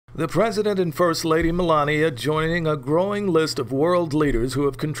The President and First Lady Melania joining a growing list of world leaders who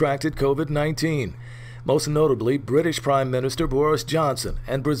have contracted COVID-19. Most notably, British Prime Minister Boris Johnson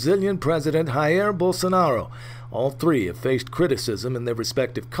and Brazilian President Jair Bolsonaro. All three have faced criticism in their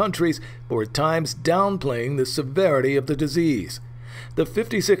respective countries for at times downplaying the severity of the disease. The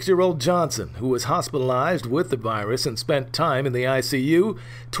 56-year-old Johnson, who was hospitalized with the virus and spent time in the ICU,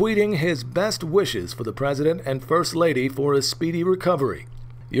 tweeting his best wishes for the President and First Lady for a speedy recovery.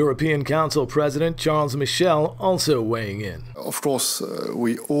 European Council President Charles Michel also weighing in. Of course,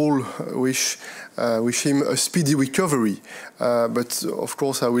 we all wish him a speedy recovery, but of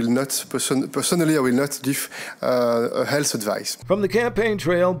course I will not, personally I will not give a health advice. From the campaign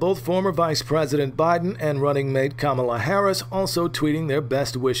trail, both former Vice President Biden and running mate Kamala Harris also tweeting their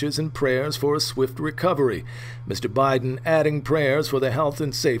best wishes and prayers for a swift recovery. Mr. Biden adding prayers for the health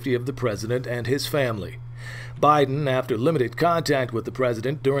and safety of the President and his family. Biden, after limited contact with the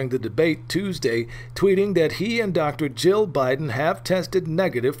President during the debate Tuesday, tweeting that he and Dr. Jill Biden have tested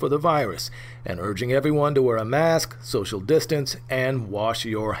negative for the virus and urging everyone to wear a mask, social distance, and wash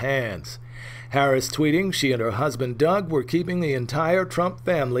your hands. Harris tweeting she and her husband Doug were keeping the entire Trump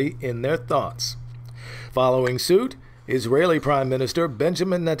family in their thoughts. Following suit, Israeli Prime Minister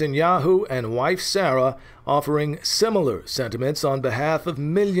Benjamin Netanyahu and wife Sarah offering similar sentiments on behalf of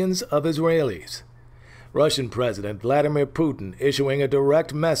millions of Israelis. Russian President Vladimir Putin issuing a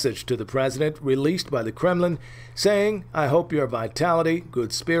direct message to the President released by the Kremlin, saying, "I hope your vitality,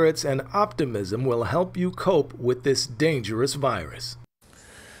 good spirits, and optimism will help you cope with this dangerous virus."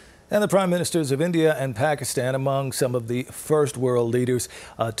 And the Prime Ministers of India and Pakistan among some of the first world leaders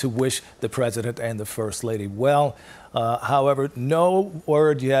to wish the President and the First Lady well. However, no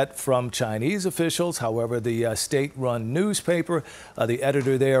word yet from Chinese officials. However, the state-run newspaper, the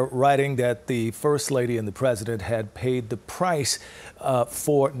editor there writing that the First Lady and the President had paid the price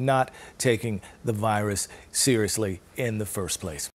for not taking the virus seriously in the first place.